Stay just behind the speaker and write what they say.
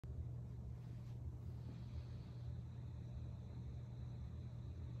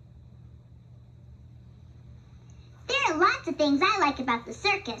are lots of things I like about the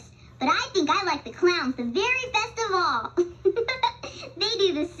circus, but I think I like the clowns the very best of all. They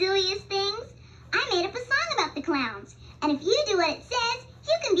do the silliest things. I made up a song about the clowns, and if you do what it says,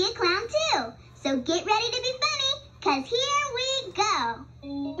 you can be a clown too. So get ready to be funny, 'cause here we go.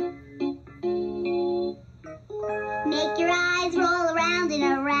 Make your eyes roll around and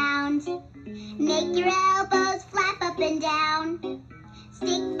around. Make your elbows flap up and down.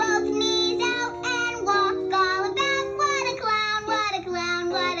 Stick both knees out and walk all about. What a clown, what a clown,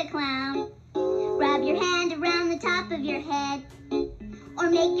 what a clown. Rub your hand around the top of your head, or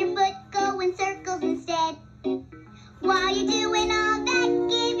make your foot go in circles instead. While you're doing all that,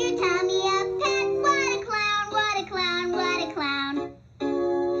 give your tummy a pat. What a clown, what a clown, what a clown.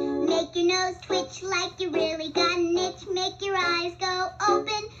 Make your nose twitch like you really got an itch. Make your eyes go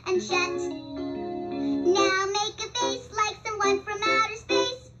open and shut. Now make a face like someone from outer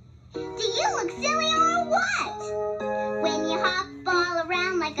space. Do you look silly or what? When you hop all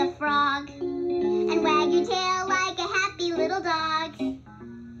around like a frog, and wag your tail like a happy little dog,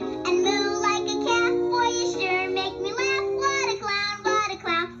 and moo like a cat, boy, you sure make me laugh. What a clown, what a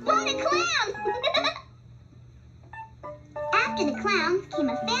clown, what a clown! After the clowns came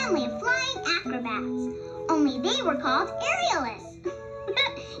a family of flying acrobats, only they were called aerialists,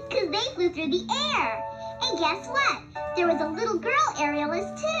 because they flew through the air. And guess what? There was a little girl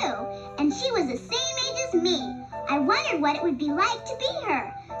aerialist too, and she was the same age as me. I wondered what it would be like to be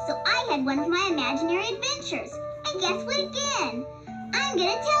her, so I had one of my imaginary adventures. And guess what again? I'm going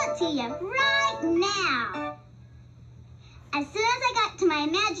to tell it to you right now. As soon as I got to my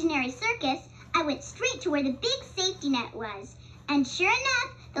imaginary circus, I went straight to where the big safety net was. And sure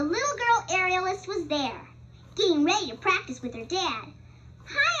enough, the little girl aerialist was there, getting ready to practice with her dad.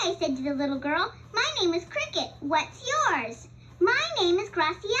 Hi, I said to the little girl. My name is Cricket. What's yours? My name is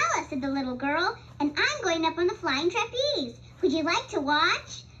Graciela, said the little girl, and I'm going up on the flying trapeze. Would you like to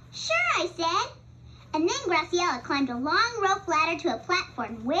watch? Sure, I said. And then Graciela climbed a long rope ladder to a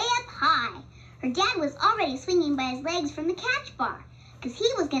platform way up high. Her dad was already swinging by his legs from the catch bar, because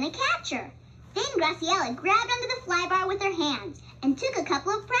he was going to catch her. Then Graciela grabbed onto the fly bar with her hands and took a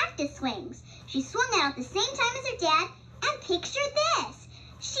couple of practice swings. She swung out at the same time as her dad, and picture this.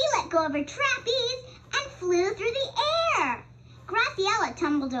 She let go of her trapeze and flew through the air. Graciela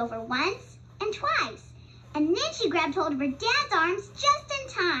tumbled over once and twice, and then she grabbed hold of her dad's arms just in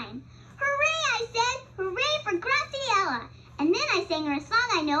time. Hooray, I said, hooray for Graciela. And then I sang her a song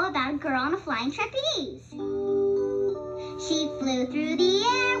I know about a girl on a flying trapeze. She flew through the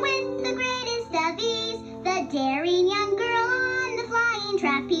air with the greatest of ease, the daring young girl on the flying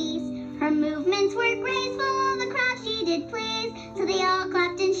trapeze. Her movements were graceful, the crowd she did please, so they all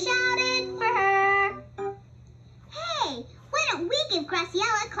clapped and shouted for her. Hey, why don't we give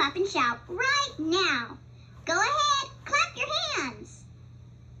Graciela a clap and shout right now? Go ahead, clap your hands.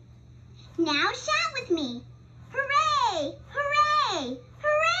 Now shout with me. Hooray, hooray,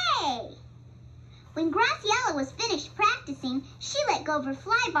 hooray! When Graciela was finished practicing, she let go of her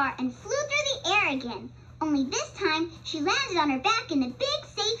fly bar and flew through the air again. Only this time, she landed on her back in the big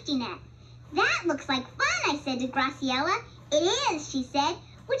safety net. That looks like fun, I said to Graciela. It is, she said.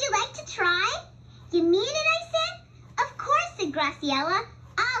 Would you like to try? You mean it, I said. Of course, said Graciela.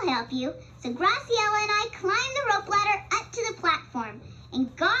 I'll help you. So Graciela and I climbed the rope ladder up to the platform.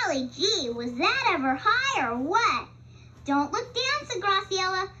 And golly gee, was that ever high or what? Don't look down, said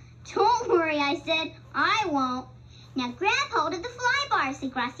Graciela. Don't worry, I said. I won't. Now grab hold of the fly bar,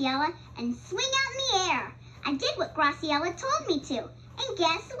 said Graciela, and swing out in the air. I did what Graciela told me to. And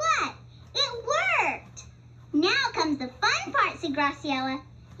guess what? It worked. Now comes the fun part, said Graciela.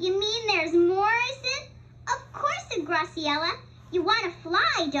 You mean there's more, I said. Of course, said Graciela. You want to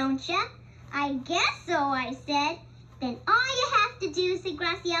fly, don't you? I guess so, I said. Then all you have to do, said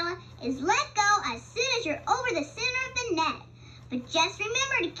Graciela, is let go as soon as you're over the center of the net. But just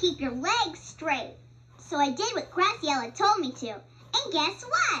remember to keep your legs straight. So I did what Graciela told me to. And guess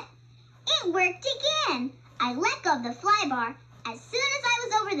what? It worked again. I let go of the fly bar as soon as I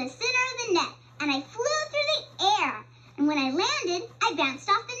was over the center of the net, and I flew through the air. And when I landed, I bounced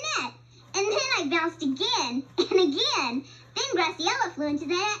off the net. And then I bounced again and again. Then Graciela flew into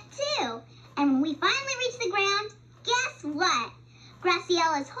the net too. And when we finally reached the ground, guess what?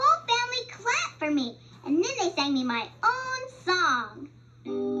 Graciela's whole family clapped for me, and then they sang me my own song.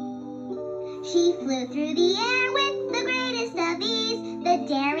 She flew through the air with the greatest of ease, the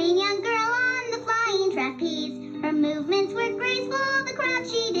daring young girl on the flying trapeze. Her movements were graceful, the crowd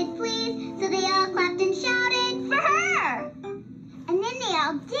she did please, so they all clapped and shouted for her. And then they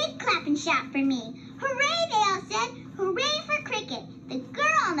all did clap and shout for me. Hooray, they all said. Hooray for Cricket, the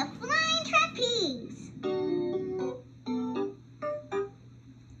girl on the flying trapeze.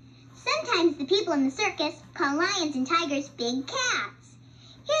 in the circus call lions and tigers big cats.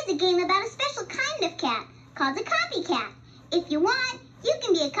 Here's a game about a special kind of cat called a copycat. If you want, you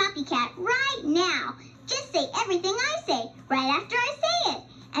can be a copycat right now. Just say everything I say right after I say it.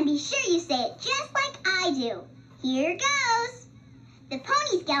 And be sure you say it just like I do. Here goes. The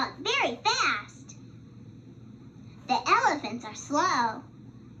ponies gallop very fast. The elephants are slow.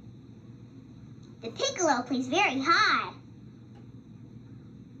 The piccolo plays very high.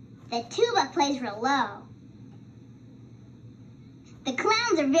 The tuba plays real low. The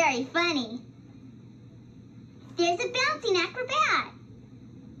clowns are very funny. There's a bouncing acrobat.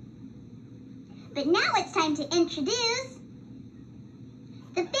 But now it's time to introduce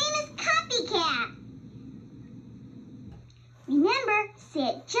the famous copycat. Remember, say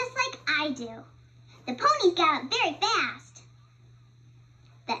it just like I do. The ponies gallop very fast.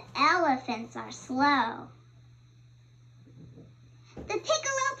 The elephants are slow. The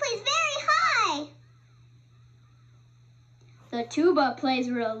piccolo plays very high. The tuba plays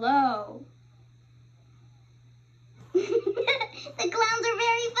real low. The clowns are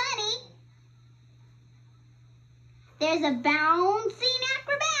very funny. There's a bouncing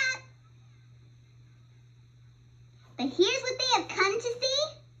acrobat. But here's what they have come to see.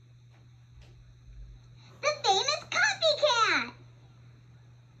 The famous copycat.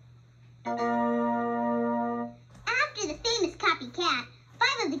 After the famous copycat,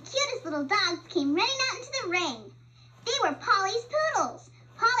 5 of the cutest little dogs came running out into the rain. They were Polly's poodles.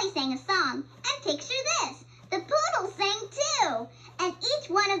 Polly sang a song, and picture this. The poodles sang too, and each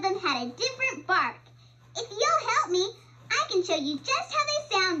one of them had a different bark. If you'll help me, I can show you just how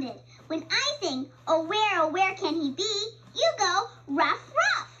they sounded. When I sing, oh where can he be, you go, ruff,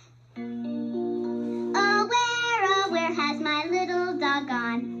 ruff. Oh, where has my little dog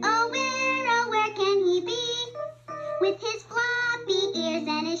gone? Oh, where can he be? With his floppy ears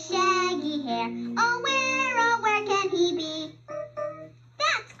and his shaggy hair. Oh, where can he be?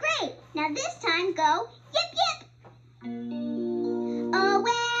 That's great. Now this time go, yip, yip. Oh,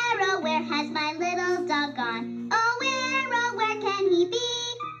 where has my little dog gone? Oh, where can he be?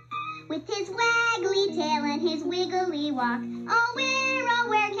 With his waggly tail and his wiggly walk. Oh,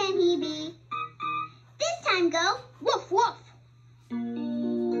 where can he be? This time go, woof, woof.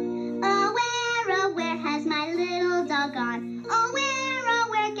 Oh, where has my little dog gone? Oh,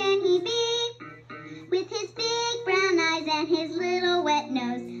 where can he be? With his big brown eyes and his little wet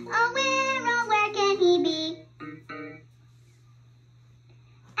nose. Oh, where can he be?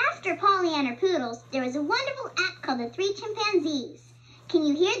 After Polly and her poodles, there was a wonderful act called the Three Chimpanzees. Can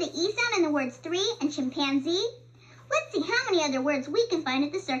you hear the E sound in the words three and chimpanzee? Let's see how many other words we can find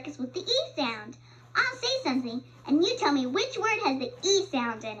at the circus with the E sound. I'll say something, and you tell me which word has the E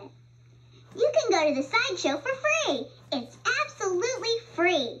sound in it. You can go to the sideshow for free. It's absolutely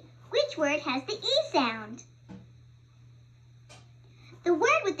free. Which word has the E sound? The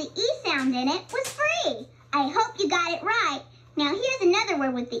word with the E sound in it was free. I hope you got it right. Now here's another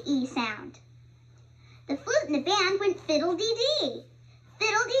word with the E sound. The flute in the band went fiddle-dee-dee.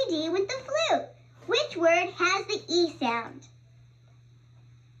 Fiddle-dee-dee went the flute. Which word has the E sound?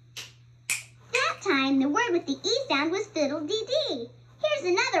 That time, the word with the E sound was fiddle-dee-dee. Here's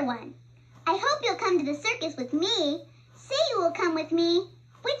another one. I hope you'll come to the circus with me. Say you will come with me.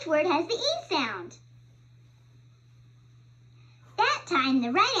 Which word has the E sound? That time,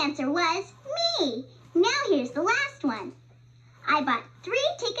 the right answer was me. Now here's the last one. I bought 3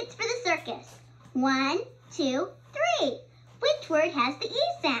 tickets for the circus. 1, 2, 3. Which word has the E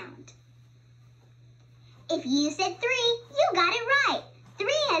sound? If you said 3, you got it right. 3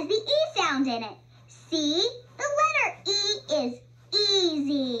 has the E sound in it. See? The letter E is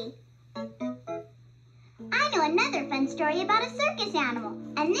easy. I know another fun story about a circus animal,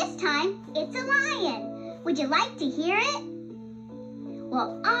 and this time it's a lion. Would you like to hear it?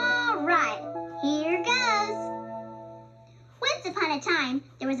 Well, all right. Here goes. Once upon a time,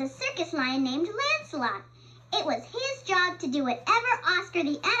 there was a circus lion named Lancelot. It was his job to do whatever Oscar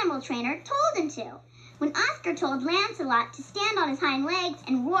the animal trainer told him to. When Oscar told Lancelot to stand on his hind legs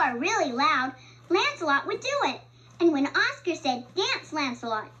and roar really loud, Lancelot would do it. And when Oscar said, "Dance,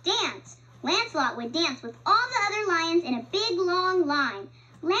 Lancelot, dance," Lancelot would dance with all the other lions in a big long line.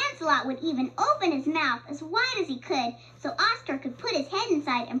 Lancelot would even open his mouth as wide as he could so Oscar could put his head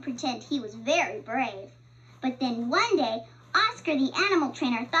inside and pretend he was very brave. But then one day, Oscar the animal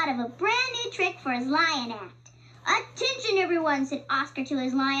trainer thought of a brand new trick for his lion act. "Attention everyone," said Oscar to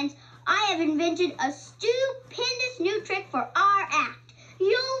his lions. "I have invented a stupendous new trick for our act.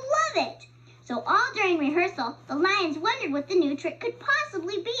 You'll love it." So all during rehearsal, the lions wondered what the new trick could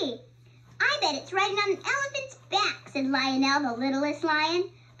possibly be. "I bet it's riding on an elephant's back," said Lionel, the littlest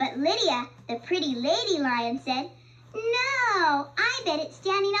lion. But Lydia, the pretty lady lion, said, "No, I bet it's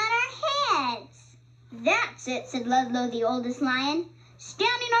standing on our heads." "That's it," said Ludlow, the oldest lion.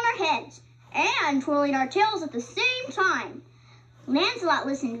 "Standing on our heads and twirling our tails at the same time." Lancelot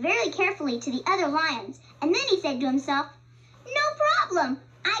listened very carefully to the other lions, and then he said to himself, "No problem,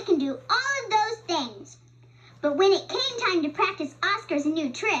 I can do all of those things." But when it came time to practice Oscar's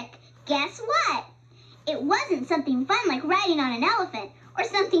new trick, guess what? It wasn't something fun like riding on an elephant, or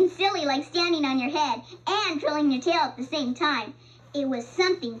something silly like standing on your head and twirling your tail at the same time. It was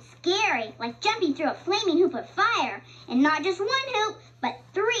something scary, like jumping through a flaming hoop of fire, and not just one hoop, but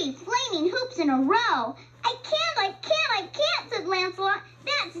 3 flaming hoops in a row. I can't, said Lancelot.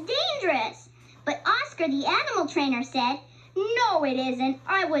 "That's dangerous." But Oscar, the animal trainer, said, "No, it isn't.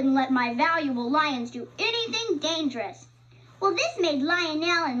 I wouldn't let my valuable lions do anything dangerous." Well, this made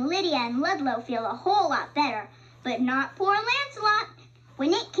Lionel and Lydia and Ludlow feel a whole lot better, but not poor Lancelot.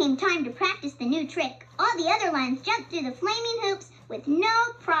 When it came time to practice the new trick, all the other lions jumped through the flaming hoops with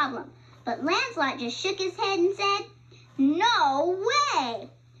no problem. But Lancelot just shook his head and said, "No way!"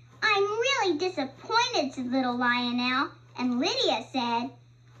 "I'm really disappointed," said little Lionel. And Lydia said,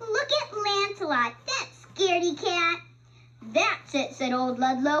 "Look at Lancelot, that scaredy cat." "That's it," said old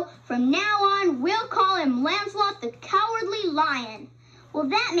Ludlow. "From now on, we'll call him Lancelot the Cowardly Lion." Well,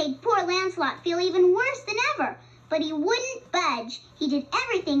 that made poor Lancelot feel even worse than ever, but he wouldn't budge. He did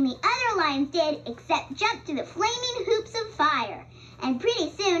everything the other lions did except jump through the flaming hoops of fire. And pretty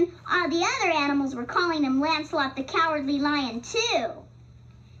soon, all the other animals were calling him Lancelot the Cowardly Lion too.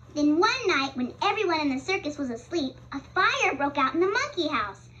 Then one night, when everyone in the circus was asleep, a fire broke out in the monkey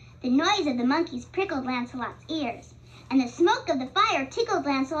house. The noise of the monkeys prickled Lancelot's ears, and the smoke of the fire tickled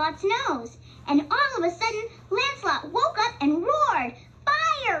Lancelot's nose. And all of a sudden, Lancelot woke up and roared,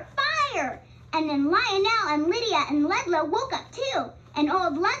 "Fire! Fire!" And then Lionel and Lydia and Ludlow woke up too, and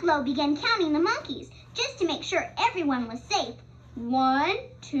old Ludlow began counting the monkeys, just to make sure everyone was safe. "1,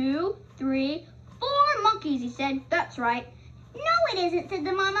 2, 3, 4 monkeys," he said. "That's right." "No, it isn't," said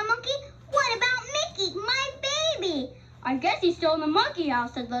the mama monkey. "What about Mickey, my baby?" "I guess he's still in the monkey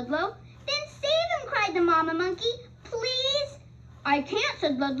house," said Ludlow. "Then save him," cried the mama monkey. "Please." "I can't,"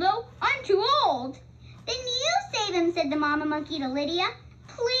 said Ludlow. "I'm too old." "Then you save him," said the mama monkey to Lydia.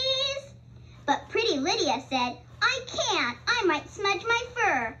 "Please." But pretty Lydia said, "I can't. I might smudge my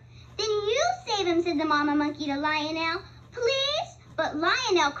fur." "Then you save him," said the mama monkey to Lionel. "Please." But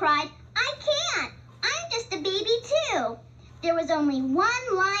Lionel cried, "I can't. I'm just a baby too." There was only one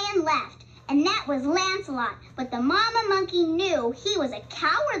lion left, and that was Lancelot. But the mama monkey knew he was a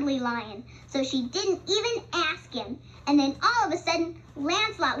cowardly lion, so she didn't even ask him. And then all of a sudden,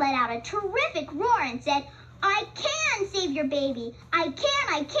 Lancelot let out a terrific roar and said, "I can save your baby. I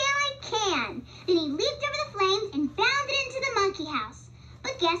can. Then he leaped over the flames and bounded into the monkey house.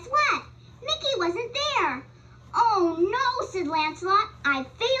 But guess what? Mickey wasn't there. "Oh no," said Lancelot, "I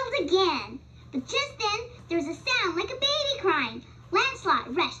failed again." But just then, there was a sound like a baby crying.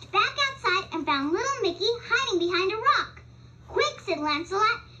 Lancelot rushed back outside and found little Mickey hiding behind a rock. "Quick," said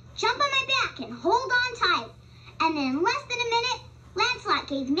Lancelot, "jump on my back and hold on tight." And then in less than a minute, Lancelot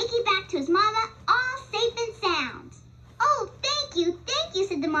gave Mickey back to his mama, all safe and sound. "Oh, thank you,"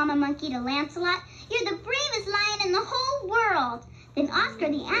 said the mama monkey to Lancelot. "You're the bravest lion in the whole world." Then Oscar,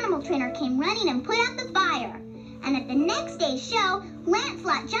 the animal trainer, came running and put out the fire. And at the next day's show,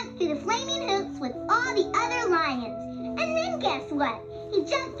 Lancelot jumped through the flaming hoops with all the other lions. And then guess what? He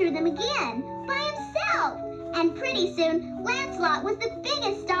jumped through them again, by himself. And pretty soon, Lancelot was the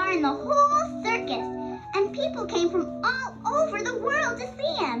biggest star in the whole circus. And people came from all over the world to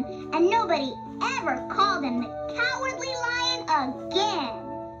see him. And nobody ever called him the Cowardly Lion again.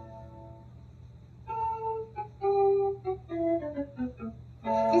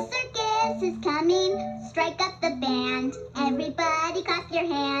 The circus is coming, strike up the band. Everybody clap your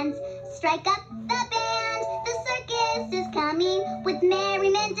hands, strike up the band. The circus is coming with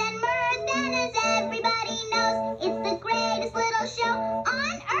merriment and mirth. And as everybody knows, it's the greatest little show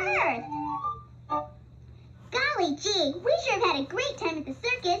on earth. Golly gee, we sure have had a great time at the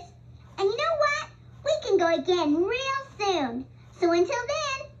circus. And you know what? We can go again real soon. So until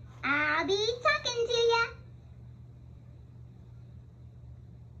then, I'll be talking to ya.